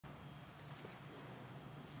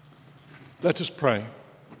Let us pray.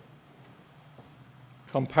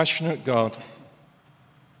 Compassionate God,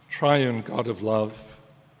 triune God of love,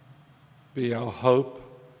 be our hope,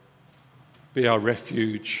 be our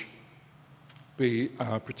refuge, be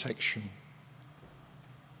our protection.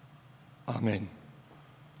 Amen.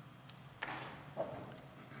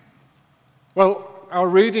 Well, our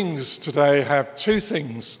readings today have two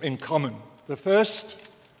things in common. The first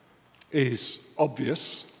is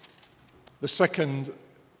obvious. The second,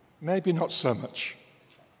 maybe not so much.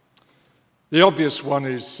 The obvious one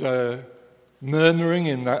is murmuring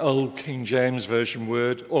in that old King James Version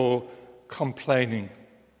word, or complaining.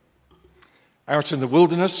 Out in the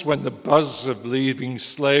wilderness, when the buzz of leaving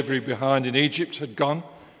slavery behind in Egypt had gone,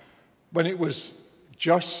 when it was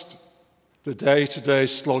just the day-to-day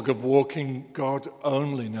slog of walking God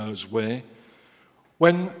only knows where,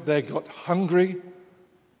 when they got hungry,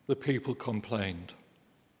 the people complained.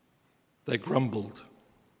 They grumbled.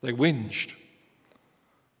 They whinged.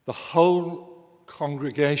 The whole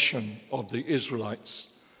congregation of the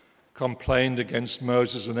Israelites complained against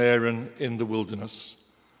Moses and Aaron in the wilderness.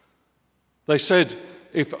 They said,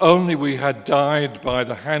 "If only we had died by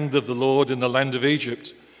the hand of the Lord in the land of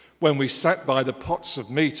Egypt, when we sat by the pots of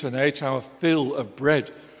meat and ate our fill of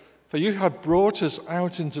bread. For you have brought us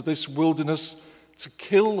out into this wilderness to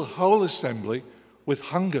kill the whole assembly with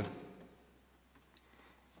hunger."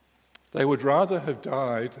 They would rather have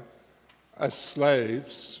died as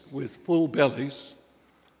slaves with full bellies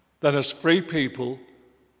than as free people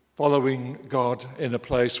following God in a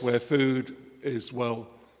place where food is, well,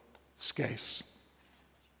 scarce,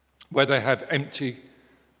 where they have empty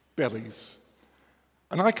bellies.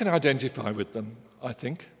 And I can identify with them, I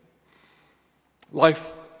think.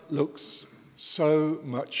 Life looks so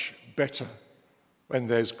much better when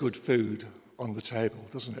there's good food on the table,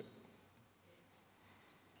 doesn't it?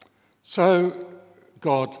 So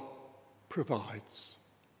God provides.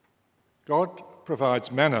 God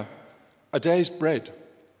provides manna, a day's bread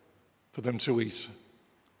for them to eat.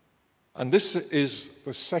 And this is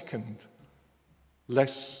the second,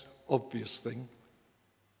 less obvious thing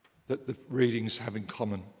that the readings have in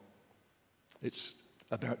common. It's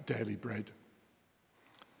about daily bread.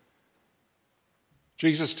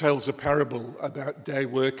 Jesus tells a parable about day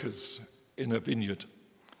workers in a vineyard.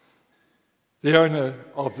 The owner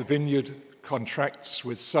of the vineyard contracts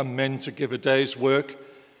with some men to give a day's work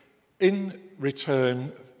in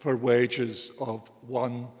return for wages of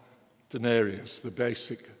 1 denarius, the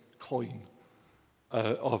basic coin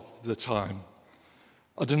of the time.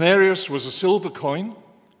 A denarius was a silver coin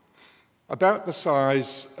about the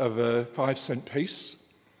size of a 5-cent piece.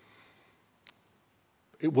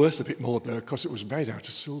 It worth a bit more though, because it was made out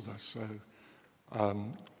of silver.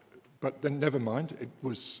 But then never mind, it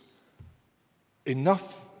was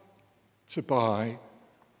enough to buy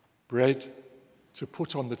bread to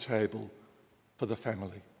put on the table for the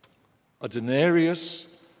family. A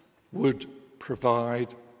denarius would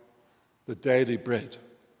provide the daily bread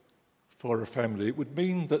for a family. It would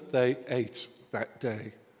mean that they ate that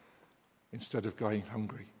day instead of going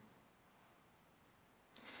hungry.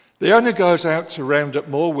 The owner goes out to round up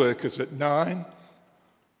more workers at 9,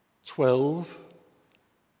 12,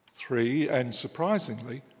 3, and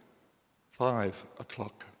surprisingly, 5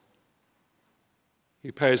 o'clock.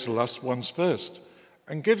 He pays the last ones first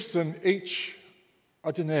and gives them each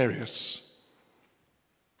a denarius.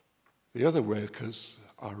 The other workers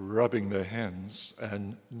are rubbing their hands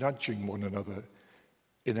and nudging one another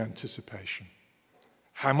in anticipation.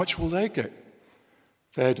 How much will they get?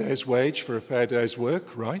 Fair day's wage for a fair day's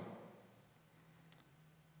work, right?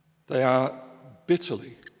 They are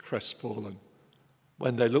bitterly crestfallen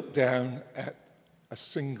when they look down at a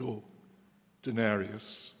single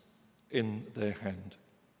denarius in their hand.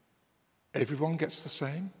 Everyone gets the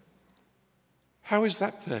same? How is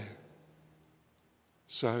that fair?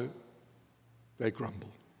 So they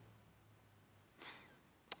grumble.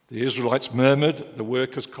 The Israelites murmured, the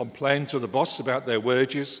workers complained to the boss about their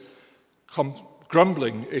wages.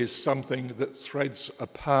 Grumbling is something that threads a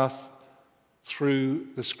path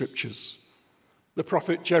through the scriptures. The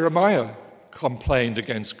prophet Jeremiah complained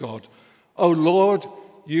against God. "O Lord,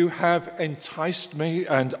 you have enticed me,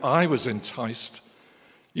 and I was enticed.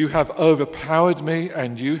 You have overpowered me,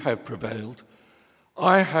 and you have prevailed.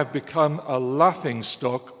 I have become a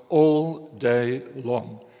laughingstock all day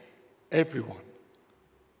long. Everyone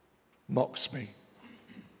mocks me."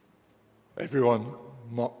 Everyone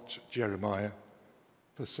mocked Jeremiah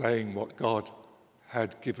for saying what God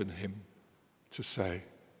had given him to say.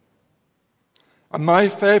 And my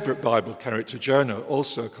favourite Bible character, Jonah,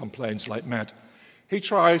 also complains like mad. He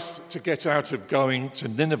tries to get out of going to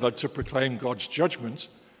Nineveh to proclaim God's judgment,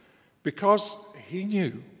 because he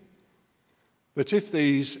knew that if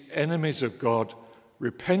these enemies of God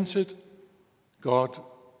repented, God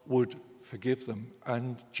would forgive them.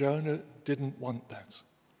 And Jonah didn't want that.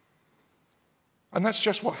 And that's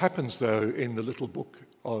just what happens, though, in the little book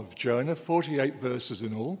of Jonah, 48 verses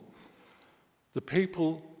in all. The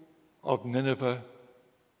people of Nineveh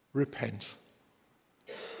repent.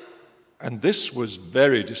 And this was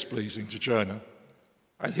very displeasing to Jonah,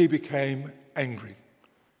 and he became angry.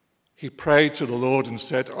 He prayed to the Lord and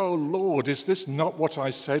said, "Oh Lord, is this not what I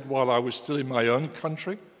said while I was still in my own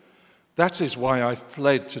country? That is why I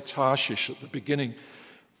fled to Tarshish at the beginning,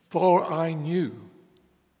 for I knew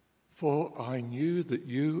that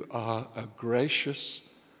you are a gracious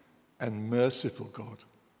and merciful God,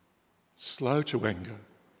 slow to anger,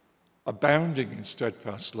 abounding in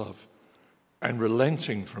steadfast love, and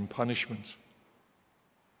relenting from punishment.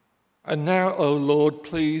 And now, O Lord,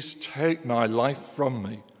 please take my life from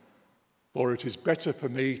me, for it is better for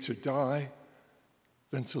me to die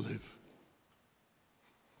than to live."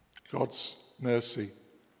 God's mercy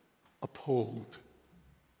appalled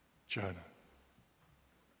Jonah.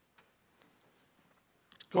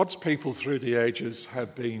 God's people through the ages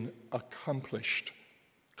have been accomplished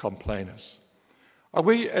complainers. Are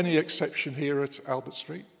we any exception here at Albert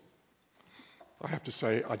Street? I have to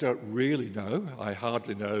say, I don't really know. I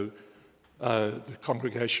hardly know the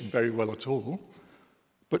congregation very well at all.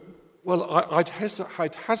 But, well, I'd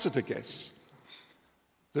hazard a guess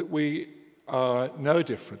that we are no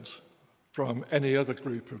different from any other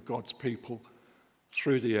group of God's people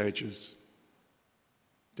through the ages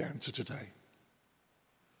down to today.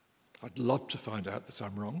 I'd love to find out that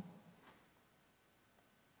I'm wrong.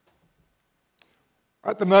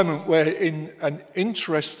 At the moment, we're in an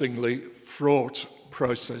interestingly fraught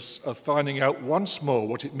process of finding out once more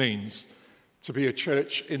what it means to be a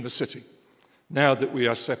church in the city, now that we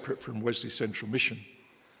are separate from Wesley Central Mission.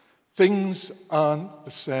 Things aren't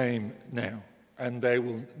the same now, and they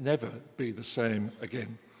will never be the same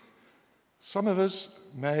again. Some of us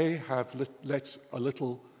may have let a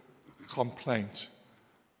little complaint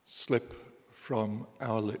slip from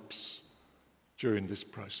our lips during this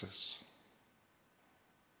process.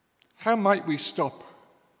 How might we stop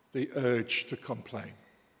the urge to complain?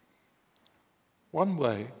 One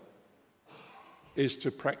way is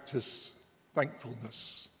to practice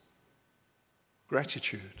thankfulness,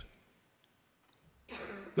 gratitude.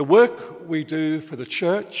 The work we do for the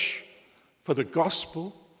church, for the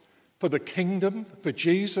gospel, for the kingdom, for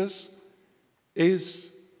Jesus,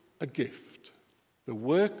 is a gift. The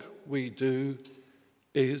work we do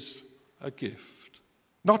is a gift.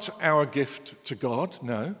 Not our gift to God,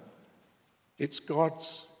 no. It's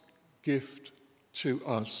God's gift to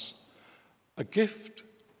us, a gift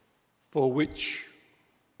for which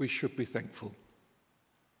we should be thankful.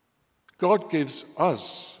 God gives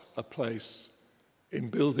us a place in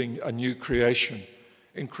building a new creation,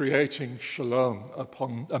 in creating shalom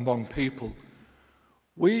among people.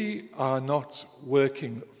 We are not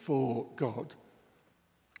working for God.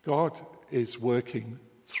 God is working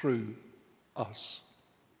through us.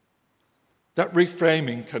 That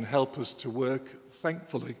reframing can help us to work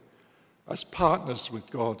thankfully as partners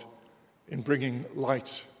with God in bringing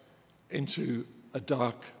light into a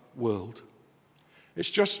dark world.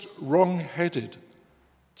 It's just wrong-headed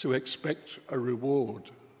to expect a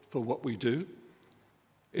reward for what we do.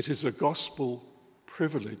 It is a gospel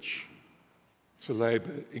privilege to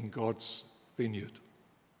labour in God's vineyard.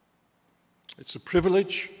 It's a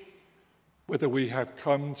privilege whether we have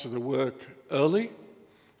come to the work early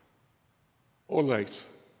or late.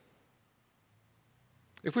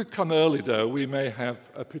 If we've come early, though, we may have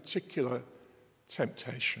a particular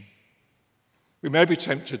temptation. We may be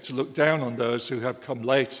tempted to look down on those who have come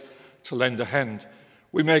late to lend a hand.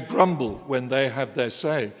 We may grumble when they have their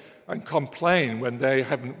say and complain when they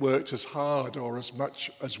haven't worked as hard or as much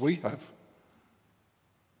as we have.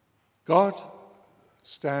 God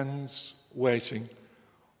stands waiting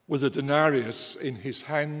with a denarius in his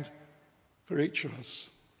hand for each of us.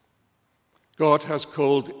 God has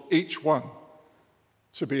called each one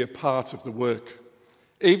to be a part of the work,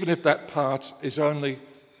 even if that part is only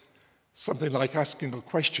something like asking a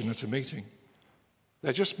question at a meeting.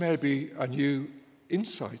 There just may be a new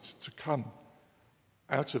insight to come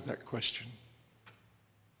out of that question.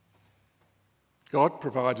 God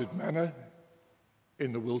provided manna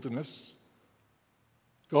in the wilderness.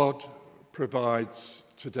 God provides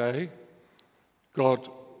today. God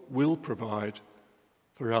will provide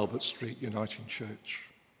for Albert Street Uniting Church.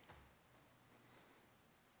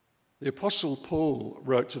 The Apostle Paul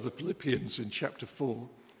wrote to the Philippians in chapter 4,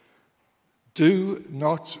 "Do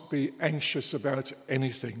not be anxious about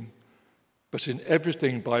anything, but in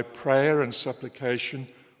everything by prayer and supplication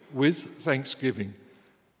with thanksgiving,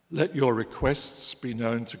 let your requests be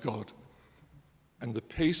known to God. And the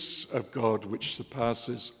peace of God, which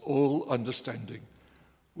surpasses all understanding,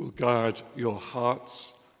 will guard your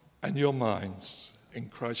hearts and your minds in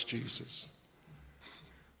Christ Jesus.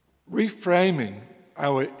 Reframing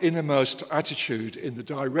our innermost attitude in the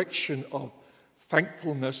direction of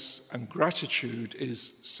thankfulness and gratitude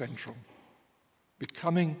is central.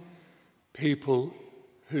 Becoming people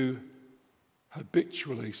who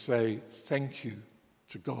habitually say thank you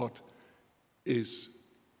to God is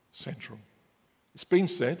central. It's been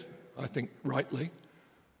said, I think rightly,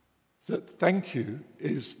 that thank you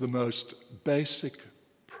is the most basic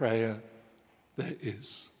prayer there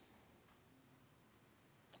is.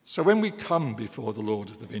 So when we come before the Lord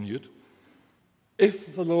of the vineyard,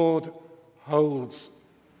 if the Lord holds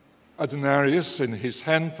a denarius in his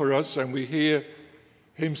hand for us and we hear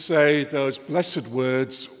him say those blessed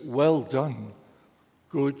words, "Well done,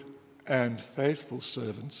 good and faithful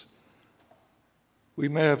servant," we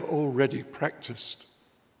may have already practiced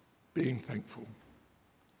being thankful.